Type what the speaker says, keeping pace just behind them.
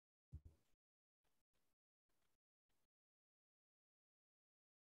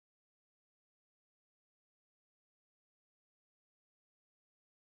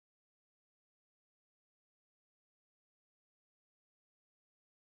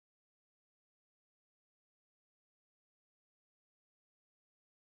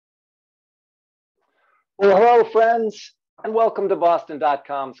Well, hello, friends, and welcome to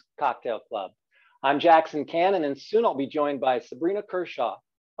Boston.com's Cocktail Club. I'm Jackson Cannon, and soon I'll be joined by Sabrina Kershaw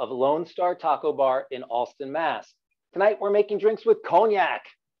of Lone Star Taco Bar in Allston, Mass. Tonight, we're making drinks with cognac.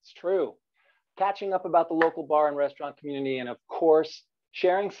 It's true. Catching up about the local bar and restaurant community, and of course,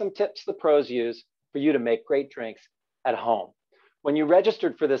 sharing some tips the pros use for you to make great drinks at home. When you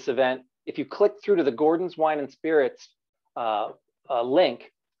registered for this event, if you click through to the Gordon's Wine and Spirits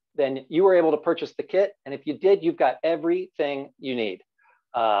link, then you were able to purchase the kit. And if you did, you've got everything you need.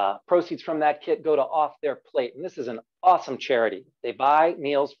 Proceeds from that kit go to Off Their Plate. And this is an awesome charity. They buy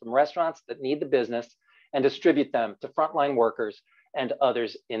meals from restaurants that need the business and distribute them to frontline workers and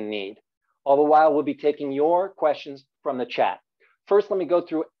others in need. All the while, we'll be taking your questions from the chat. First, let me go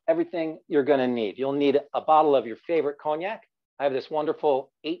through everything you're gonna need. You'll need a bottle of your favorite cognac. I have this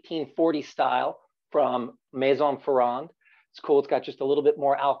wonderful 1840 style from Maison Ferrand. It's cool, it's got just a little bit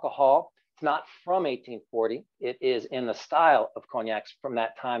more alcohol. It's not from 1840. It is in the style of cognacs from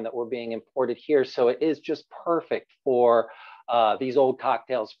that time that were being imported here. So it is just perfect for these old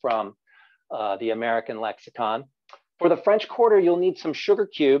cocktails from the American lexicon. For the French Quarter, you'll need some sugar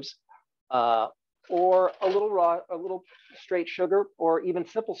cubes or a little straight sugar, or even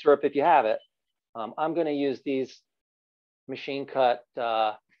simple syrup if you have it. I'm gonna use these machine cut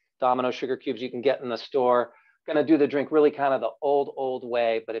Domino sugar cubes you can get in the store. Gonna do the drink really kind of the old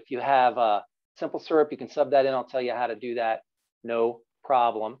way, but if you have simple syrup, you can sub that in. I'll tell you how to do that, no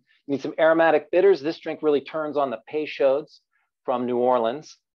problem. You need some aromatic bitters. This drink really turns on the Peychauds from New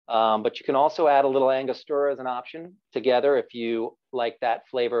Orleans, but you can also add a little Angostura as an option together if you like that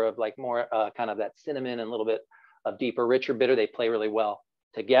flavor of like more kind of that cinnamon and a little bit of deeper, richer bitter. They play really well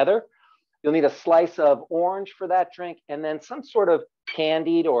together. You'll need a slice of orange for that drink, and then some sort of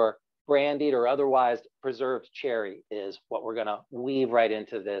candied or brandied or otherwise preserved cherry is what we're gonna weave right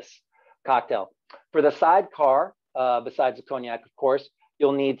into this cocktail. For the sidecar, besides the cognac, of course,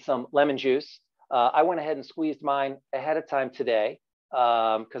 you'll need some lemon juice. I went ahead and squeezed mine ahead of time today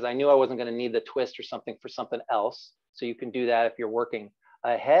because I knew I wasn't gonna need the twist or something for something else. So you can do that if you're working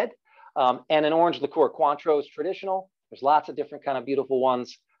ahead. And an orange liqueur. Cointreau is traditional. There's lots of different kind of beautiful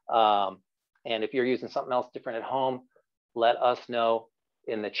ones. And if you're using something else different at home, let us know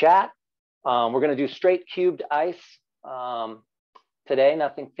in the chat. We're gonna do straight cubed ice today,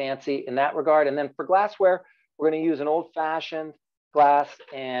 nothing fancy in that regard. And then for glassware, we're gonna use an old-fashioned glass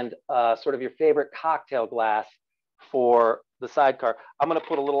and sort of your favorite cocktail glass for the sidecar. I'm gonna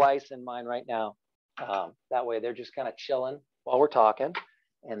put a little ice in mine right now. That way they're just kind of chilling while we're talking.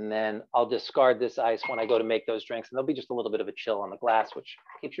 And then I'll discard this ice when I go to make those drinks, and there'll be just a little bit of a chill on the glass, which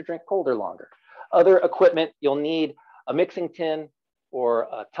keeps your drink colder longer. Other equipment, you'll need a mixing tin or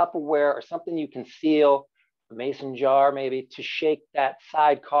a Tupperware or something you can seal, a mason jar maybe, to shake that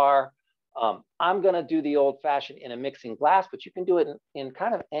sidecar. I'm gonna do the old fashioned in a mixing glass, but you can do it in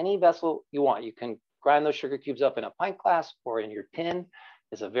kind of any vessel you want. You can grind those sugar cubes up in a pint glass or in your tin.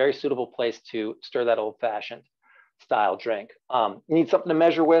 Is a very suitable place to stir that old fashioned style drink. You need something to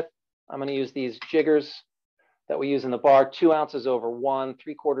measure with. I'm gonna use these jiggers that we use in the bar, 2 ounces over 1,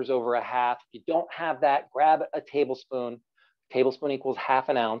 3/4 over a half. If you don't have that, grab a tablespoon. Tablespoon equals half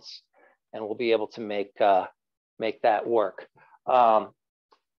an ounce, and we'll be able to make that work.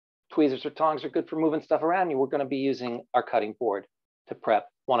 Tweezers or tongs are good for moving stuff around. We're gonna be using our cutting board to prep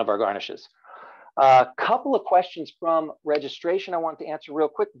one of our garnishes. A couple of questions from registration I want to answer real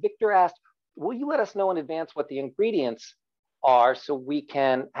quick. Victor asked, will you let us know in advance what the ingredients are so we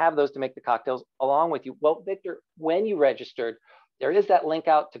can have those to make the cocktails along with you? Well, Victor, when you registered, there is that link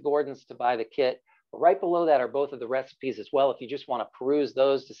out to Gordon's to buy the kit. But right below that are both of the recipes as well, if you just want to peruse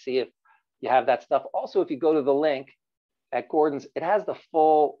those to see if you have that stuff. Also, if you go to the link at Gordon's, it has the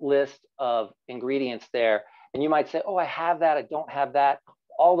full list of ingredients there. And you might say, oh, I have that, I don't have that.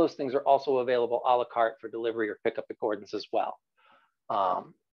 All those things are also available a la carte for delivery or pickup at Gordon's as well.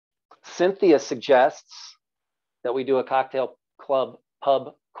 Cynthia suggests that we do a cocktail club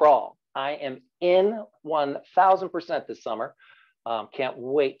pub crawl. I am in 1000% this summer. Can't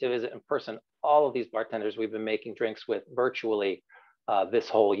wait to visit in person all of these bartenders we've been making drinks with virtually this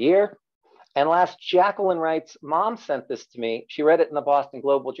whole year. And last, Jacqueline writes, Mom sent this to me. She read it in the Boston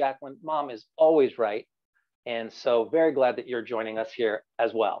Globe. Well, Jacqueline, Mom is always right. And so very glad that you're joining us here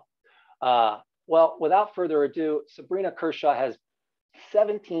as well. Well, without further ado, Sabrina Kershaw has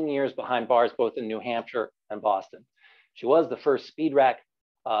 17 years behind bars, both in New Hampshire and Boston. She was the first Speed Rack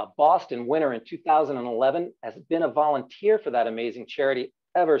Boston winner in 2011, has been a volunteer for that amazing charity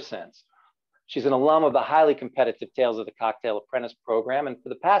ever since. She's an alum of the highly competitive Tales of the Cocktail Apprentice program, and for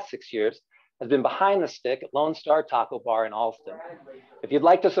the past 6 years has been behind the stick at Lone Star Taco Bar in Allston. If you'd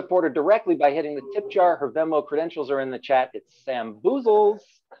like to support her directly by hitting the tip jar, her Venmo credentials are in the chat. It's Samboozles.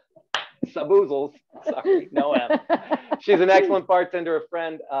 Saboozles, sorry, no M. She's an excellent bartender, a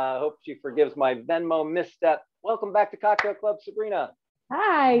friend. Hope she forgives my Venmo misstep. Welcome back to Cocktail Club, Sabrina.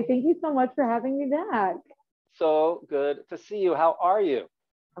 Hi, thank you so much for having me back. So good to see you. How are you?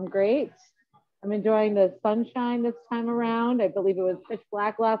 I'm great. I'm enjoying the sunshine this time around. I believe it was pitch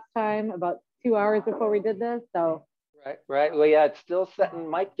black last time, about 2 hours before we did this. So right. Well, yeah, it's still setting.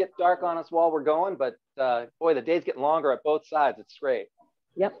 Might get dark on us while we're going, but boy, the day's getting longer at both sides. It's great.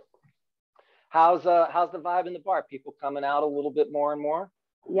 Yep. How's the vibe in the bar? People coming out a little bit more and more?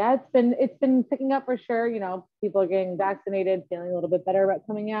 Yeah, it's been picking up for sure. You know, people are getting vaccinated, feeling a little bit better about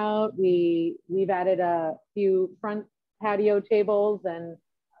coming out. We've added a few front patio tables, and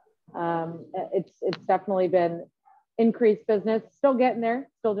it's definitely been increased business. Still getting there,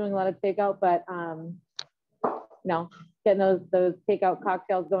 still doing a lot of takeout, but getting those takeout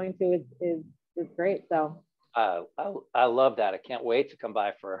cocktails going too is great. So I love that. I can't wait to come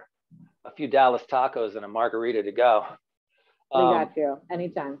by for a few Dallas tacos and a margarita to go. We got you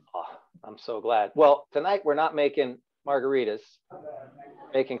anytime. Oh, I'm so glad. Well, tonight we're not making margaritas,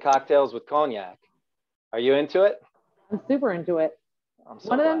 making cocktails with cognac. Are you into it? I'm super into it.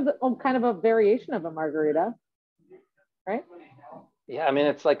 One of them's kind of a variation of a margarita, right? Yeah, I mean,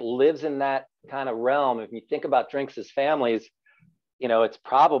 it's like lives in that kind of realm. If you think about drinks as families, you know, it's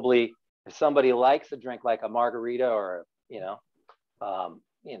probably if somebody likes a drink like a margarita or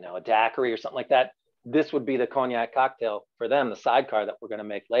a daiquiri or something like that, this would be the cognac cocktail for them, the sidecar that we're going to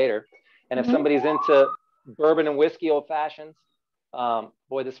make later. And if somebody's into bourbon and whiskey old fashions,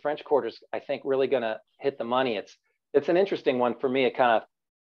 boy, this French Quarter's, I think, really going to hit the money. It's an interesting one for me. It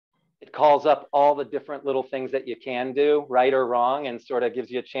calls up all the different little things that you can do, right or wrong, and sort of gives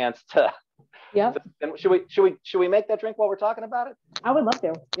you a chance to. Yep. Should we make that drink while we're talking about it? I would love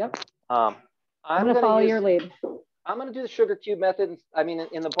to. Yep. I'm going to follow your lead. I'm going to do the sugar cube method. I mean,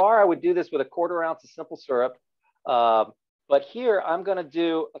 in the bar, I would do this with a 1/4 ounce of simple syrup. But here, I'm going to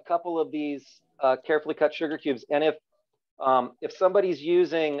do a couple of these carefully cut sugar cubes. And if somebody's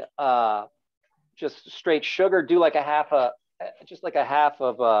using just straight sugar, do like a half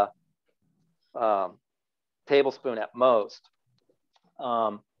of a tablespoon at most.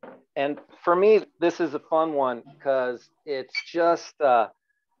 And for me, this is a fun one because it's just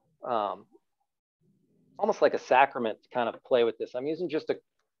almost like a sacrament to kind of play with this. I'm using just a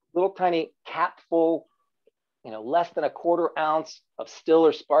little tiny capful, less than a 1/4 ounce of still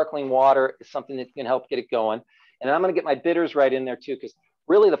or sparkling water is something that can help get it going. And I'm going to get my bitters right in there too, because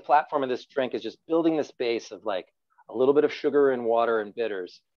really the platform of this drink is just building this base of like a little bit of sugar and water and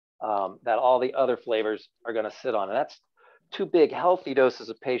bitters that all the other flavors are going to sit on. And that's 2 big healthy doses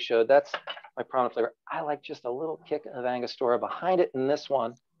of Peychaud. That's my prominent flavor. I like just a little kick of Angostura behind it in this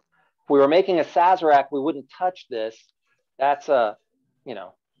one. If we were making a Sazerac, we wouldn't touch this. That's a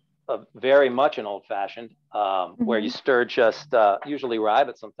very much an old fashioned where you stir just usually rye,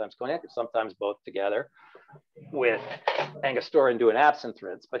 but sometimes cognac, or sometimes both together with Angostura and do an absinthe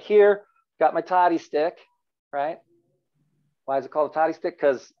rinse. But here, got my toddy stick, right? Why is it called a toddy stick?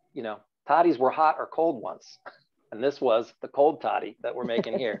 Because, toddies were hot or cold once. And this was the cold toddy that we're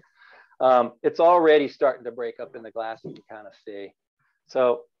making here. It's already starting to break up in the glass, you can kind of see.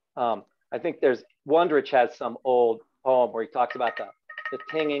 So I think Wondrich has some old poem where he talks about the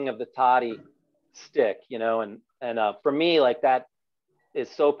tinging of the toddy stick, and for me, like that is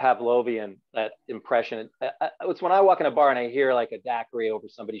so Pavlovian, that impression. It's when I walk in a bar and I hear like a daiquiri over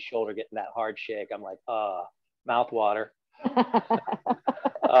somebody's shoulder getting that hard shake, I'm like, mouth water.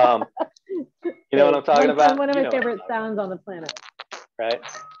 You know what I'm talking about? One of my favorite sounds on the planet. Right.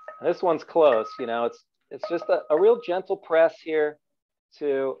 And this one's close, it's just a real gentle press here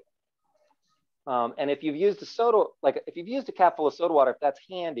to, and if you've used if you've used a capful of soda water, if that's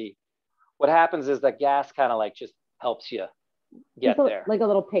handy, what happens is that gas kind of like just helps you get there. Like a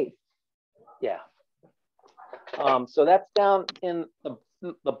little paste. Yeah. So that's down in the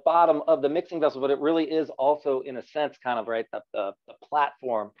bottom of the mixing vessel, but it really is also, in a sense, kind of right the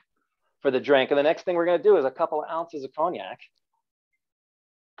platform for the drink. And the next thing we're going to do is a couple of ounces of cognac.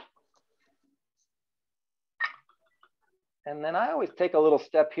 And then I always take a little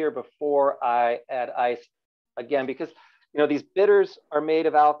step here before I add ice again, because these bitters are made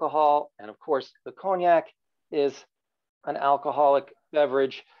of alcohol, and of course the cognac is an alcoholic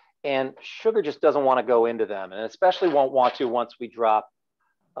beverage, and sugar just doesn't want to go into them, and especially won't want to once we drop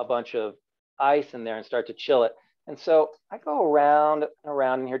a bunch of ice in there and start to chill it. And so I go around and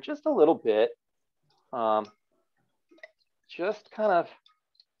around in here just a little bit, just kind of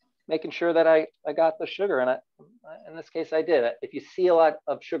making sure that I got the sugar. And in this case, I did. If you see a lot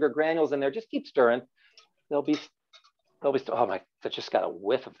of sugar granules in there, just keep stirring. They'll be, oh my, I just got a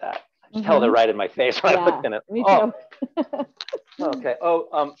whiff of that. I just held it right in my face when I looked in it. Me too. Okay.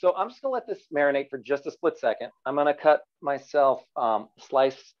 So I'm just gonna let this marinate for just a split second. I'm gonna cut myself a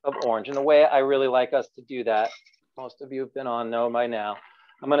slice of orange. And the way I really like us to do that, most of you have been on know by now.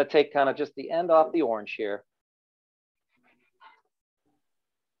 I'm gonna take kind of just the end off the orange here.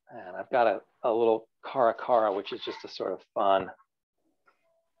 And I've got a little cara, which is just a sort of fun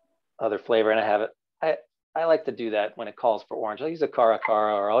other flavor. And I have it, I like to do that when it calls for orange. I'll use a cara,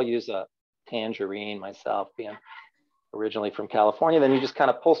 or I'll use a tangerine myself, being originally from California. Then you just kind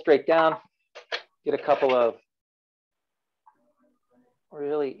of pull straight down, get a couple of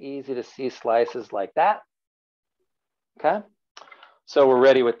really easy to see slices like that. Okay, so we're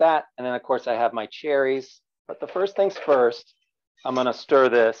ready with that. And then of course I have my cherries, but the first things first, I'm gonna stir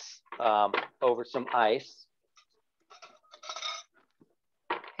this over some ice.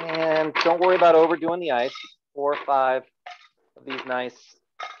 And don't worry about overdoing the ice. 4 or 5 of these nice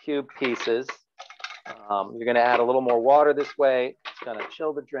cube pieces. You're gonna add a little more water this way. It's gonna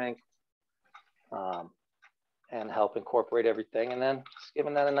chill the drink and help incorporate everything. And then just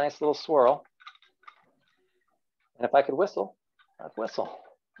giving that a nice little swirl. And if I could whistle, I'd whistle.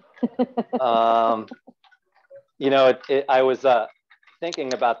 You know, I was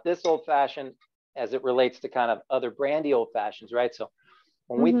thinking about this old fashioned as it relates to kind of other brandy old fashions, right? So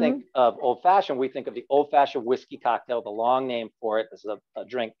when we think of old fashioned, we think of the old fashioned whiskey cocktail, the long name for it. This is a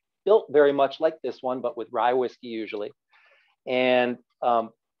drink built very much like this one, but with rye whiskey usually. And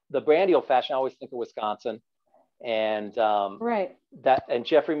the brandy old fashioned, I always think of Wisconsin. And and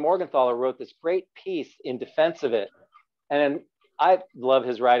Jeffrey Morgenthaler wrote this great piece in defense of it. And I love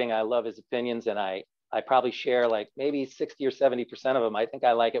his writing. I love his opinions. And I probably share like maybe 60 or 70% of them. I think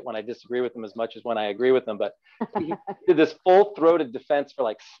I like it when I disagree with them as much as when I agree with them. But he did this full-throated defense for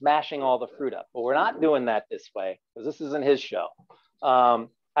like smashing all the fruit up. But we're not doing that this way because this isn't his show.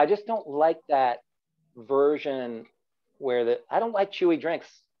 I just don't like that version where I don't like chewy drinks.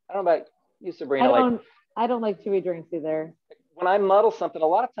 I don't know about you, Sabrina. I don't like chewy drinks either. When I muddle something, a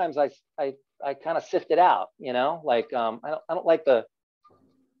lot of times I kind of sift it out, you know, like I don't like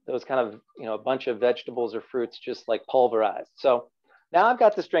those kind of, you know, a bunch of vegetables or fruits just like pulverized. So now I've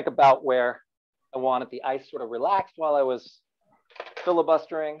got this drink about where I wanted the ice sort of relaxed while I was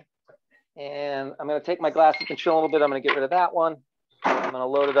filibustering. And I'm going to take my glass and chill a little bit. I'm going to get rid of that one. I'm going to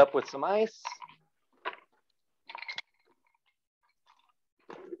load it up with some ice.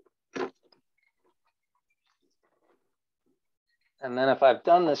 And then if I've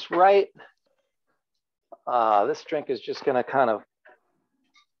done this right, this drink is just going to kind of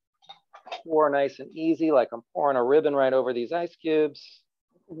pour nice and easy, like I'm pouring a ribbon right over these ice cubes.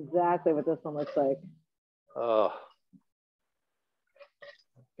 Exactly what this one looks like. Oh,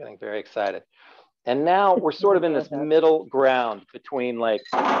 getting very excited. And now we're sort of in this middle ground between like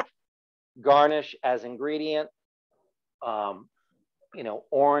garnish as ingredient, you know,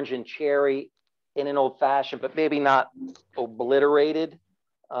 orange and cherry in an old fashioned, but maybe not obliterated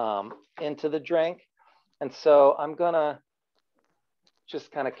into the drink. And so I'm gonna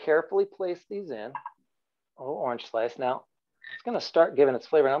just kind of carefully place these in. Oh, orange slice. Now it's gonna start giving its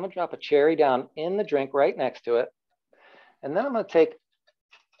flavor. And I'm gonna drop a cherry down in the drink right next to it. And then I'm gonna take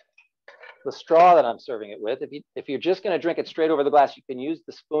the straw that I'm serving it with. If you're just gonna drink it straight over the glass, you can use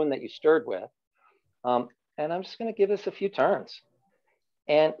the spoon that you stirred with. And I'm just gonna give this a few turns.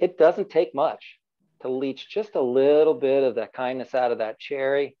 And it doesn't take much to leach just a little bit of that kindness out of that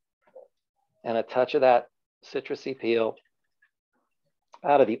cherry and a touch of that citrusy peel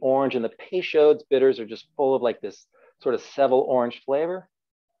out of the orange. And the Peychaud's bitters are just full of like this sort of Seville orange flavor.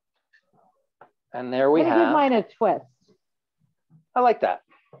 And there we have. Give mine a twist. I like that.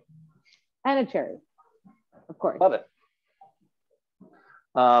 And a cherry, of course. Love it.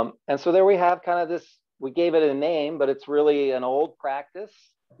 And so there we have kind of this, we gave it a name, but it's really an old practice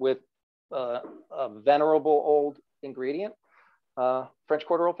with a venerable old ingredient, French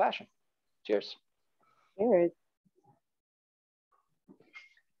Quarter Old Fashioned. Cheers. Cheers.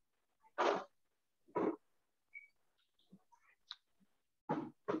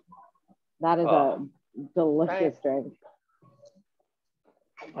 That is a delicious drink.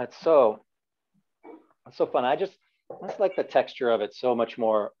 It's so fun. I just like the texture of it so much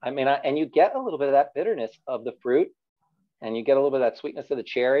more. I mean, and you get a little bit of that bitterness of the fruit, and you get a little bit of that sweetness of the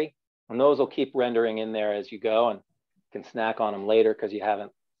cherry, and those will keep rendering in there as you go, and you can snack on them later because you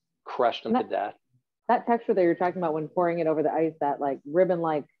haven't crushed them to death. That texture that you're talking about when pouring it over the ice, that like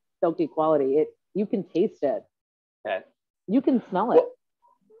ribbon-like silky quality, you can taste it. Okay. You can smell it.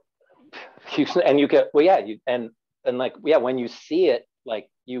 And you get, well, yeah, and like, yeah, when you see it, like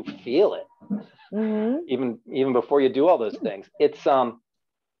you feel it, even before you do all those things. It's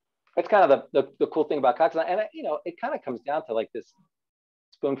kind of the cool thing about cocktails. And you know, it kind of comes down to like this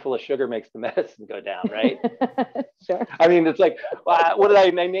spoonful of sugar makes the medicine go down, right? Sure. I mean, it's like, what did I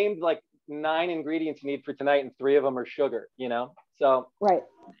named like 9 ingredients you need for tonight, and 3 of them are sugar, you know? So right.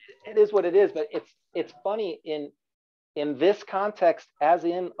 It is what it is, but it's funny in this context, as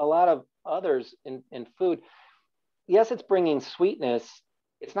in a lot of others in food. Yes, it's bringing sweetness.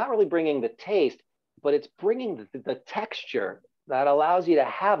 It's not really bringing the taste, but it's bringing the texture that allows you to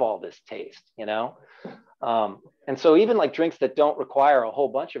have all this taste, you know? And so even like drinks that don't require a whole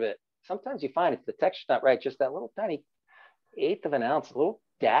bunch of it, sometimes you find if the texture's not right, just that little tiny 1/8 of an ounce, a little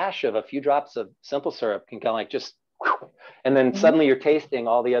dash of a few drops of simple syrup can kind of like just, and then suddenly you're tasting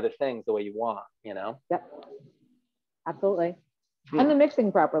all the other things the way you want, you know? Yep. Absolutely. And the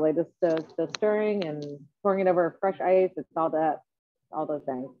mixing properly, the stirring and pouring it over fresh ice, it's all those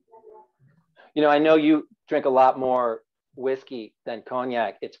things. You know, I know you drink a lot more whiskey than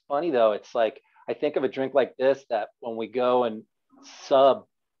cognac. It's funny though, it's like, I think of a drink like this that when we go and sub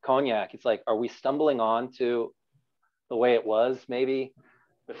cognac, it's like, are we stumbling on to the way it was maybe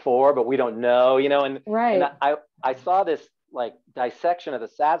before, but we don't know, you know? And, right. And I saw this like dissection of the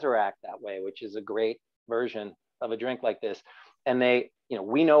Sazerac that way, which is a great version of a drink like this. And they, you know,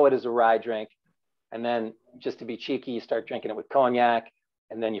 we know it is a rye drink. And then just to be cheeky, you start drinking it with cognac,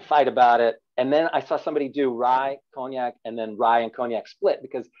 and then you fight about it. And then I saw somebody do rye, cognac, and then rye and cognac split,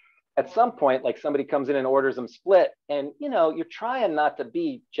 because at some point, like somebody comes in and orders them split, and you know, you're trying not to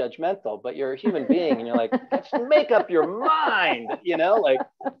be judgmental, but you're a human being, and you're like, just make up your mind, you know, like,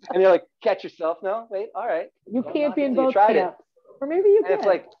 and you're like, catch yourself. No, wait, all right. You can't be in both camps. Or maybe you can. It's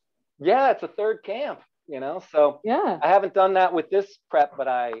like, yeah, it's a third camp, you know? So yeah, I haven't done that with this prep, but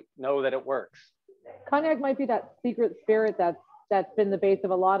I know that it works. Cognac might be that secret spirit that's been the base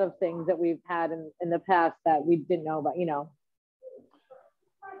of a lot of things that we've had in the past that we didn't know about, you know.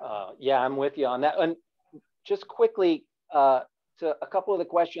 Yeah, I'm with you on that. And just quickly to a couple of the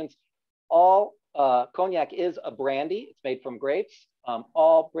questions, all cognac is a brandy. It's made from grapes.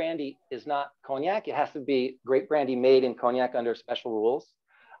 All brandy is not cognac. It has to be grape brandy made in cognac under special rules.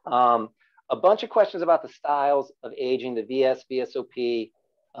 A bunch of questions about the styles of aging, the VS, VSOP.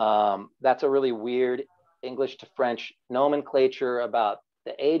 That's a really weird English to French nomenclature about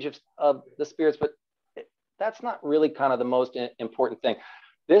the age of the spirits, but that's not really kind of the most important thing.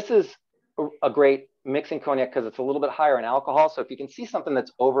 This is a great mixing cognac because it's a little bit higher in alcohol. So if you can see something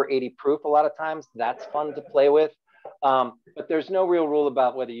that's over 80 proof, a lot of times that's fun to play with. But there's no real rule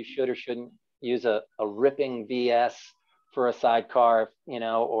about whether you should or shouldn't use a ripping VS for a sidecar, you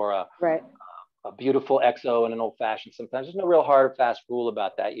know, or a beautiful XO in an old fashioned. Sometimes there's no real hard, fast rule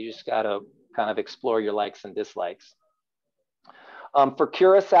about that. You just got to kind of explore your likes and dislikes. For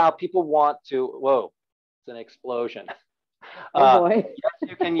Curacao, people want to, whoa, it's an explosion. Oh boy. Yes,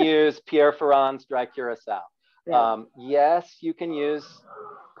 you can use Pierre Ferrand's dry Curacao. Yeah. Yes, you can use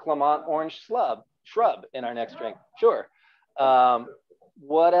Clement orange shrub in our next drink. Sure.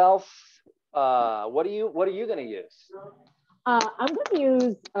 What else? What are you going to use? I'm going to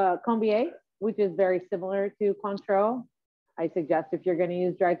use Combier, which is very similar to Cointreau. I suggest if you're going to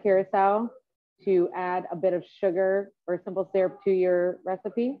use dry Curacao to add a bit of sugar or simple syrup to your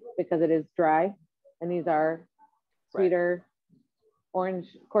recipe because it is dry. And these are sweeter orange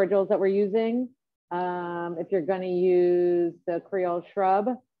cordials that we're using. If you're going to use the Creole shrub,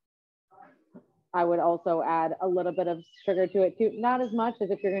 I would also add a little bit of sugar to it too. Not as much as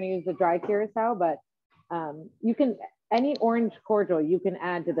if you're going to use the dry Curacao, but you can, any orange cordial you can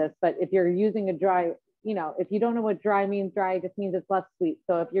add to this. But if you're using a dry, you know, if you don't know what dry means, dry just means it's less sweet.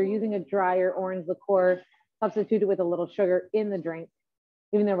 So if you're using a drier orange liqueur, substitute it with a little sugar in the drink,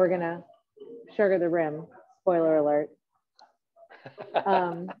 even though we're going to sugar the rim. Spoiler alert.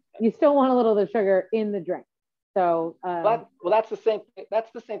 You still want a little of the sugar in the drink. So well, that's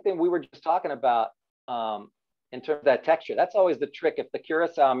the same thing we were just talking about in terms of that texture. That's always the trick. If the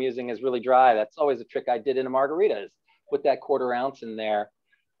Curacao I'm using is really dry, that's always a trick I did in a margarita, is put that 1/4 ounce in there.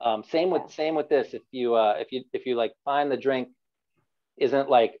 Same with this. If you like find the drink isn't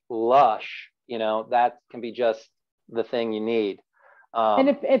like lush, you know, that can be just the thing you need. And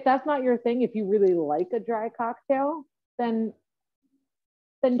if that's not your thing, if you really like a dry cocktail, then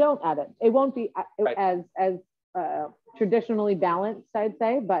don't add it. It won't be as traditionally balanced, I'd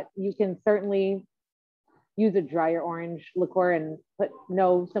say, but you can certainly use a drier orange liqueur and put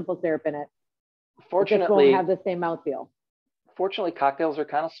no simple syrup in it. Fortunately, it just won't have the same mouthfeel. Fortunately, cocktails are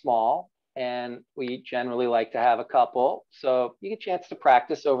kind of small, and we generally like to have a couple. So you get a chance to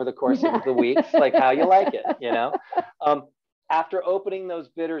practice over the course of the weeks, like how you like it, you know? After opening those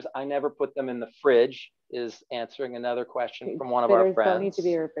bitters, I never put them in the fridge, is answering another question from one of our friends. Don't need to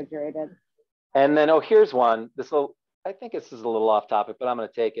be refrigerated. And then, oh, here's one. I think this is a little off topic, but I'm going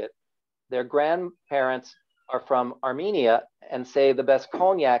to take it. Their grandparents are from Armenia and say the best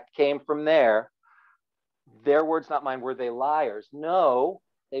cognac came from there. Their words, not mine. Were they liars? No,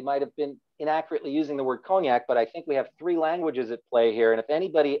 they might have been inaccurately using the word cognac, but I think we have 3 languages at play here. And if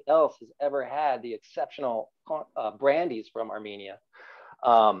anybody else has ever had the exceptional brandies from Armenia,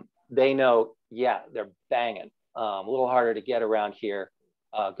 they know, yeah, they're banging. A little harder to get around here.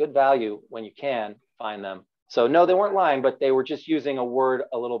 Good value when you can find them. So no, they weren't lying, but they were just using a word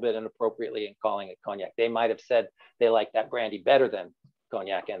a little bit inappropriately and calling it cognac. They might have said they like that brandy better than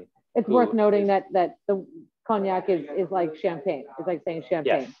cognac. And it's worth noting that the cognac is like champagne. It's like saying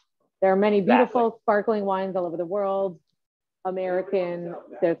champagne. Yes, there are many beautiful sparkling wines all over the world. American,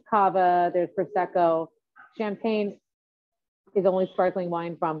 there's cava, there's prosecco. Champagne is only sparkling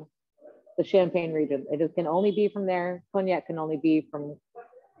wine from the Champagne region. It can only be from there. Cognac can only be from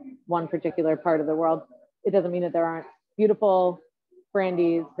one particular part of the world. It doesn't mean that there aren't beautiful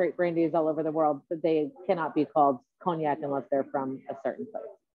brandies, great brandies all over the world, but they cannot be called cognac unless they're from a certain place.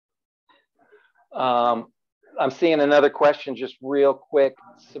 I'm seeing another question just real quick.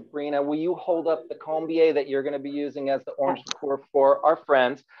 Sabrina, will you hold up the Combier that you're going to be using as the orange liqueur for our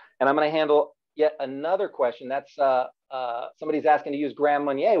friends? And I'm going to handle yet another question. That's somebody's asking to use Grand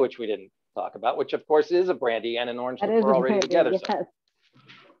Marnier, which we didn't talk about, which of course is a brandy and an orange liqueur already together. Yes.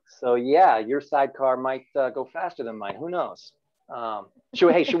 So yeah, your sidecar might go faster than mine. Who knows?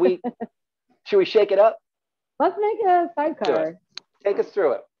 Should we shake it up? Let's make a sidecar. Take us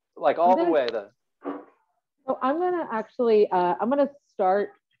through it, like all the way. So I'm gonna actually I'm gonna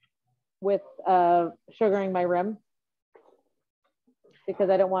start with sugaring my rim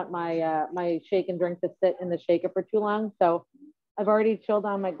because I don't want my my shake and drink to sit in the shaker for too long. So I've already chilled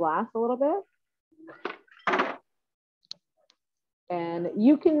down my glass a little bit. And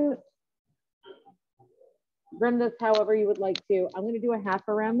you can rim this however you would like to. I'm going to do a half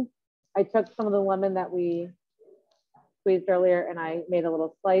a rim. I took some of the lemon that we squeezed earlier and I made a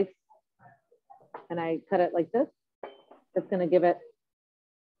little slice and I cut it like this. It's going to give it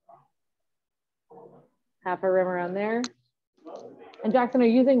half a rim around there. And Jackson, are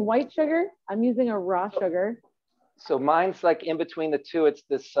you using white sugar? I'm using a raw sugar. So mine's like in between the two. It's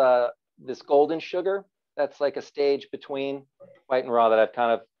this this golden sugar. That's like a stage between white and raw that I've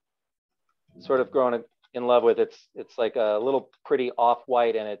kind of sort of grown in love with. It's like a little pretty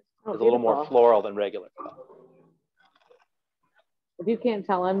off-white and it's a little more floral than regular. If you can't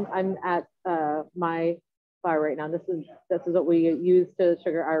tell, I'm at my bar right now. This is what we use to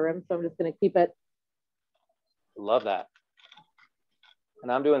sugar our rim. So I'm just going to keep it. Love that.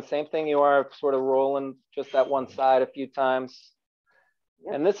 And I'm doing the same thing you are, sort of rolling just that one side a few times.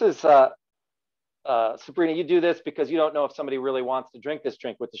 Yep. And this is Sabrina, you do this because you don't know if somebody really wants to drink this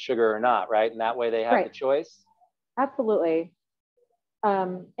drink with the sugar or not, right? And that way they have the choice. Absolutely.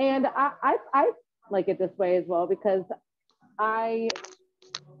 And I like it this way as well because I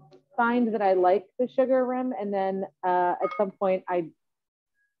find that I like the sugar rim, and then at some point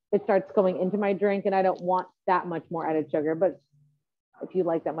it starts going into my drink, and I don't want that much more added sugar. But if you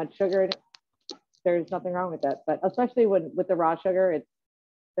like that much sugar, there's nothing wrong with that. But especially with the raw sugar, it's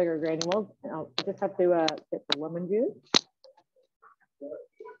sugar granules. I just have to get the lemon juice.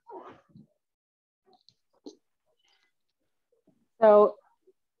 So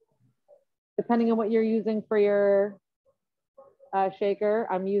depending on what you're using for your shaker,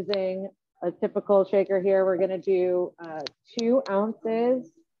 I'm using a typical shaker here. We're gonna do 2 ounces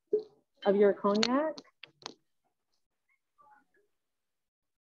of your cognac.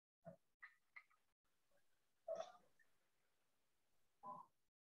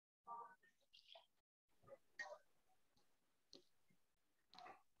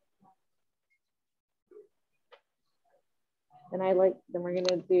 And then we're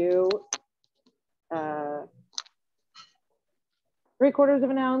gonna do 3/4 of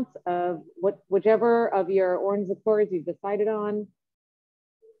an ounce of whichever of your orange liqueurs you've decided on.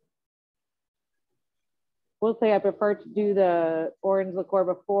 We'll say I prefer to do the orange liqueur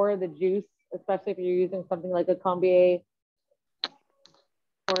before the juice, especially if you're using something like a Combier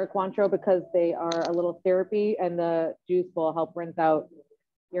or a Cointreau, because they are a little syrupy and the juice will help rinse out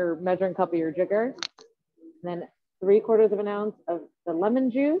your measuring cup of your jigger. And then 3/4 of an ounce of the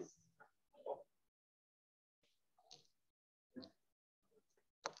lemon juice.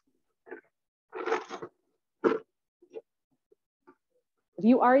 If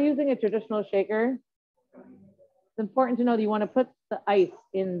you are using a traditional shaker, it's important to know that you want to put the ice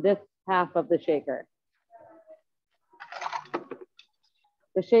in this half of the shaker.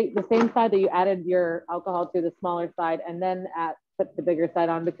 The same side that you added your alcohol to, the smaller side, and then put the bigger side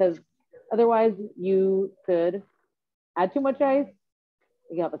on, because otherwise you could add too much ice,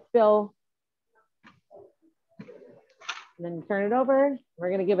 you have a spill, and then you turn it over. We're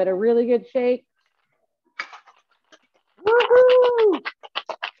going to give it a really good shake. Woohoo!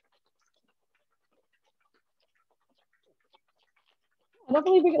 I don't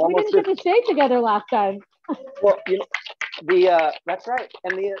believe we didn't get to shake together last time. Well, that's right.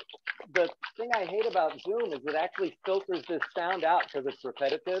 And the thing I hate about Zoom is it actually filters this sound out because it's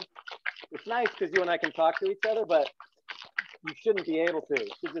repetitive. It's nice because you and I can talk to each other, but you shouldn't be able to.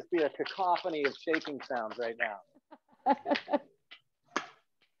 It should just be a cacophony of shaking sounds right now.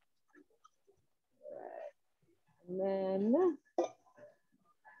 And then I'm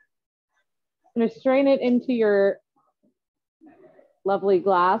going to strain it into your lovely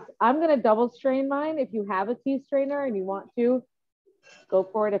glass. I'm going to double strain mine. If you have a tea strainer and you want to, go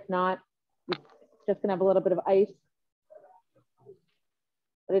for it. If not, you're just going to have a little bit of ice.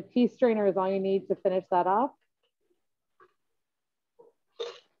 But a tea strainer is all you need to finish that off.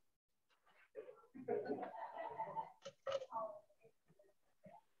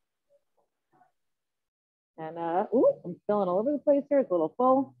 And ooh, I'm spilling all over the place here. It's a little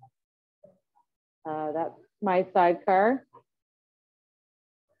full. That's my sidecar.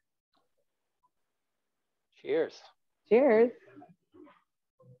 Cheers. Cheers.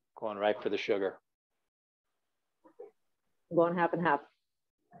 Going right for the sugar. I'm going half and half.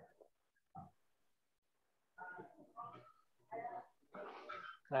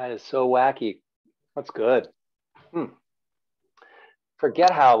 That is so wacky. That's good.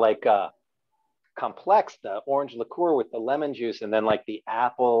 Forget how complex the orange liqueur with the lemon juice and then like the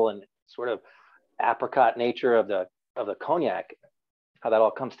apple and sort of apricot nature of the cognac, how that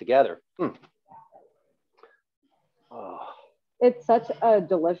all comes together. Oh. It's such a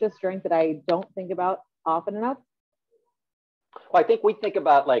delicious drink that I don't think about often enough. Well, I think we think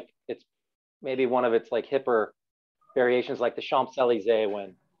about like it's maybe one of its like hipper variations, like the Champs-Élysées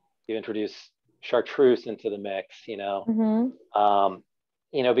when you introduce chartreuse into the mix,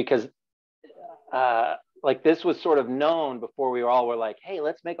 because like this was sort of known before we were like, hey,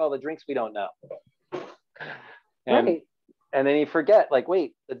 let's make all the drinks we don't know. And then you forget, like,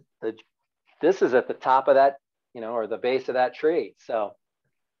 wait, this is at the top of that, or the base of that tree. So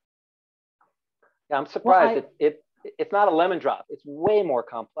yeah, I'm surprised it's not a lemon drop. It's way more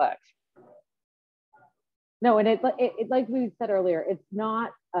complex. No, and it like we said earlier, it's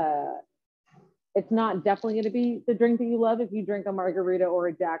not definitely going to be the drink that you love if you drink a margarita or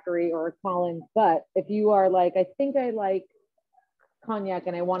a daiquiri or a Collins. But if you are like, I think I like cognac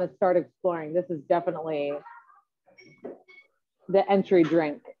and I want to start exploring, this is definitely the entry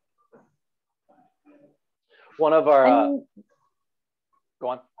drink. One of our go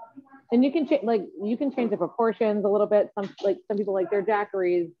on. And you can change the proportions a little bit. Some people like their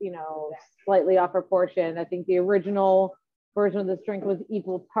daiquiris, slightly off proportion. I think the original version of this drink was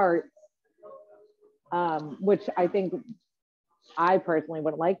equal parts, which I think I personally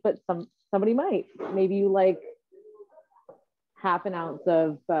wouldn't like, but somebody might. Maybe you like half an ounce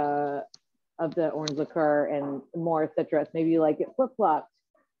of the orange liqueur and more citrus. Maybe you like it flip-flopped.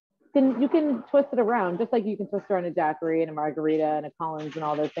 You can twist it around, just like you can twist around a daiquiri and a margarita and a Collins and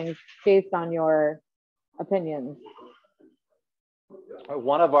all those things based on your opinions.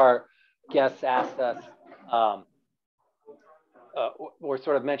 One of our guests asked us, or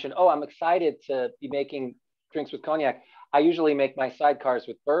sort of mentioned, oh, I'm excited to be making drinks with cognac. I usually make my sidecars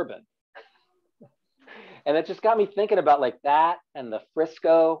with bourbon. And it just got me thinking about like that and the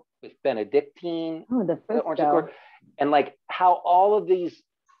Frisco with Benedictine. Oh, the Frisco. And like how all of these,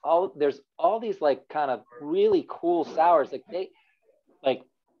 there's all these like kind of really cool sours. Like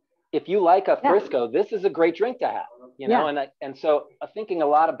if you like a Frisco, this is a great drink to have, And so I'm thinking a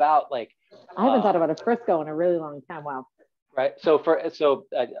lot about like. I haven't thought about a Frisco in a really long time. Wow. Right. So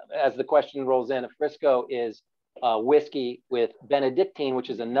as the question rolls in, a Frisco is whiskey with Benedictine, which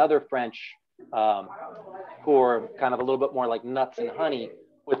is another French pour, kind of a little bit more like nuts and honey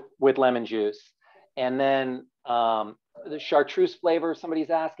with lemon juice. And then the chartreuse flavor, somebody's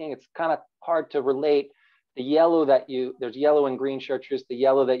asking, it's kind of hard to relate. The yellow there's yellow and green chartreuse. The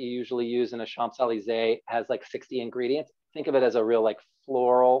yellow that you usually use in a Champs-Élysées has like 60 ingredients. Think of it as a real like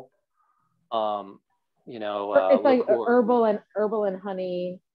floral, it's like herbal and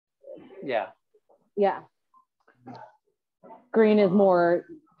honey. Yeah. Yeah. Green is more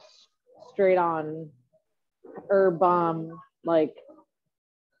straight on herb bomb, like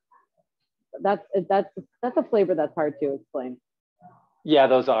that's a flavor that's hard to explain. Yeah,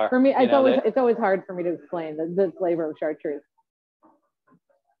 those are. For me, it's always hard for me to explain the flavor of chartreuse.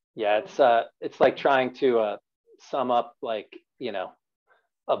 Yeah, it's like trying to sum up like,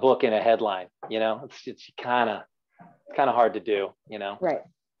 a book in a headline, it's kind of hard to do, Right.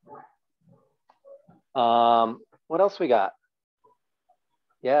 What else we got?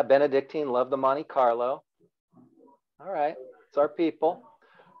 Yeah, Benedictine, love the Monte Carlo. All right, it's our people.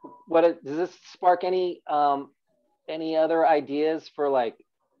 Does this spark any other ideas for like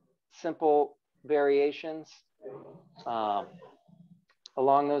simple variations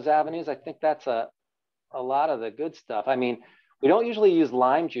along those avenues? I think that's a lot of the good stuff. I mean, we don't usually use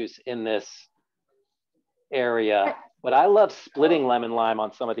lime juice in this area, but I love splitting lemon lime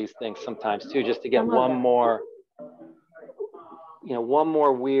on some of these things sometimes too, just to get one more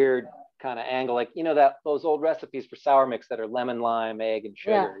weird kind of angle, like those old recipes for sour mix that are lemon, lime, egg, and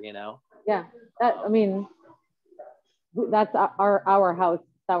sugar. Yeah, I mean, that's our house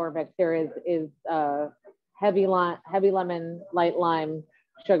sour mix here is heavy lemon, light lime,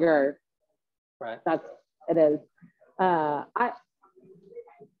 sugar. Right. It is. I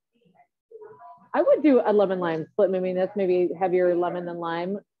would do a lemon lime split. I mean, that's maybe heavier lemon than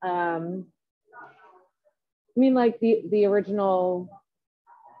lime. I mean, like the original,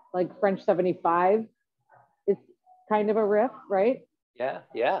 like French 75 is kind of a riff, right? Yeah.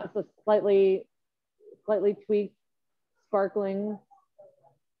 It's a slightly tweaked, sparkling.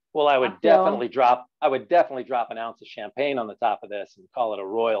 Well, I would definitely drop an ounce of champagne on the top of this and call it a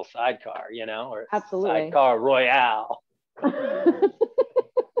Royal Sidecar, or absolutely Sidecar Royale.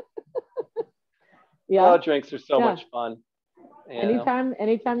 Yeah. Oh, drinks are so much fun. Anytime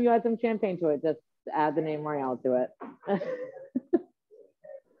you add some champagne to it, just add the name Royale to it.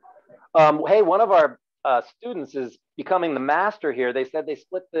 Hey, one of our students is becoming the master here. They said they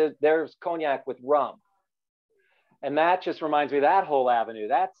split their cognac with rum. And that just reminds me of that whole avenue.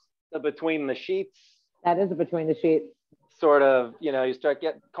 That's the between the sheets. That is a between the sheets. Sort of, you start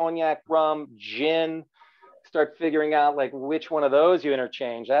getting cognac, rum, gin, start figuring out like which one of those you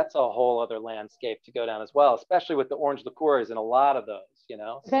interchange. That's a whole other landscape to go down as well, especially with the orange liqueurs and a lot of those,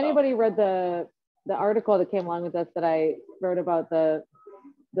 If anybody read the article that came along with this that I wrote about the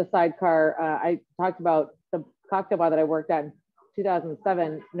sidecar, I talked about the cocktail bar that I worked at in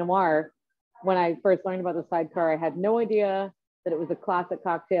 2007, Noir. When I first learned about the sidecar, I had no idea that it was a classic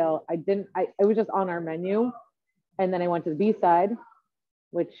cocktail. It was just on our menu. And then I went to the B-side,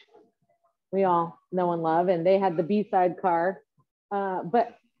 which we all know and love. And they had the B-side car.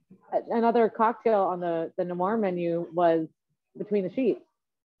 But another cocktail on the Noir menu was Between the Sheets.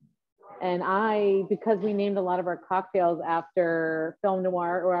 And because we named a lot of our cocktails after film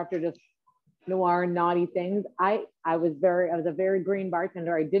noir or after just noir naughty things, I was a very green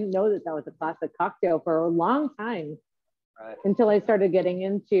bartender. I didn't know that was a classic cocktail for a long time, right, until I started getting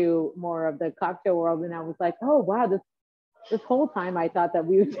into more of the cocktail world, and I was like, oh wow, this whole time I thought that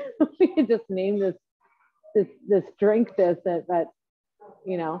we could just name this drink that.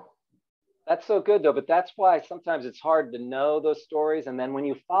 That's so good though, but that's why sometimes it's hard to know those stories, and then when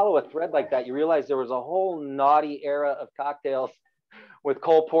you follow a thread like that, you realize there was a whole naughty era of cocktails with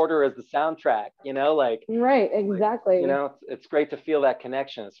Cole Porter as the soundtrack, Right, exactly. It's great to feel that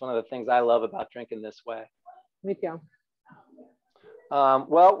connection. It's one of the things I love about drinking this way. Me too.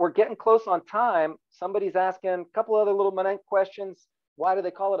 Well, we're getting close on time. Somebody's asking a couple other little minute questions. Why do they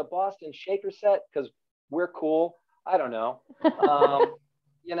call it a Boston shaker set? Because we're cool. I don't know.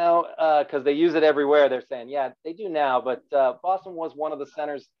 Because they use it everywhere. They're saying, yeah, they do now, but Boston was one of the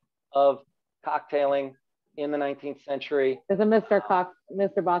centers of cocktailing in the 19th century. There's a Mr.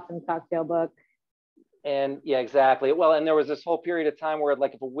 Boston cocktail book. And yeah, exactly. Well, and there was this whole period of time where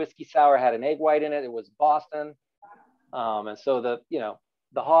like if a whiskey sour had an egg white in it, it was Boston. And so the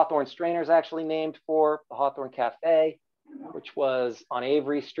Hawthorne strainer is actually named for the Hawthorne Cafe, which was on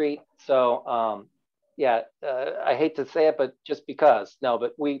Avery Street. So I hate to say it, but just because. No,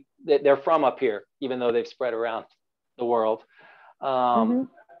 but they're from up here, even though they've spread around the world.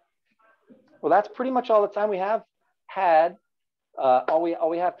 Well, that's pretty much all the time we have had. All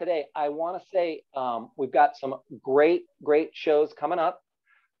we have today. I want to say we've got some great shows coming up.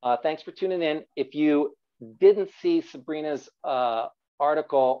 Thanks for tuning in. If you didn't see Sabrina's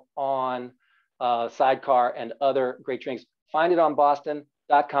article on Sidecar and other great drinks, find it on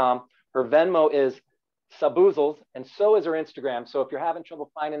Boston.com. Her Venmo is Saboozles, and so is her Instagram. So if you're having trouble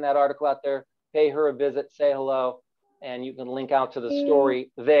finding that article out there, pay her a visit, say hello, and you can link out to the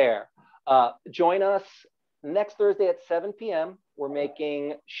story there. Join us next Thursday at 7 p.m., we're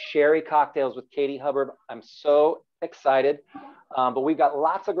making sherry cocktails with Katie Hubbard. I'm so excited. But we've got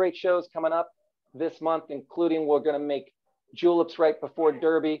lots of great shows coming up this month, including we're going to make juleps right before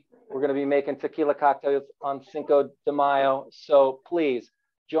Derby. We're going to be making tequila cocktails on Cinco de Mayo. So please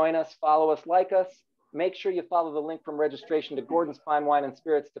join us, follow us, like us. Make sure you follow the link from registration to Gordon's Fine Wine and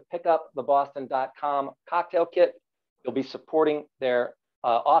Spirits to pick up the Boston.com cocktail kit. You'll be supporting their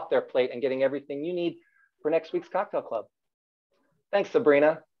off their plate and getting everything you need for next week's cocktail club. Thanks,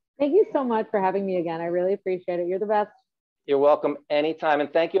 Sabrina. Thank you so much for having me again. I really appreciate it. You're the best. You're welcome anytime.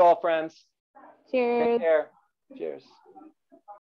 And thank you all, friends. Cheers. Take care. Cheers.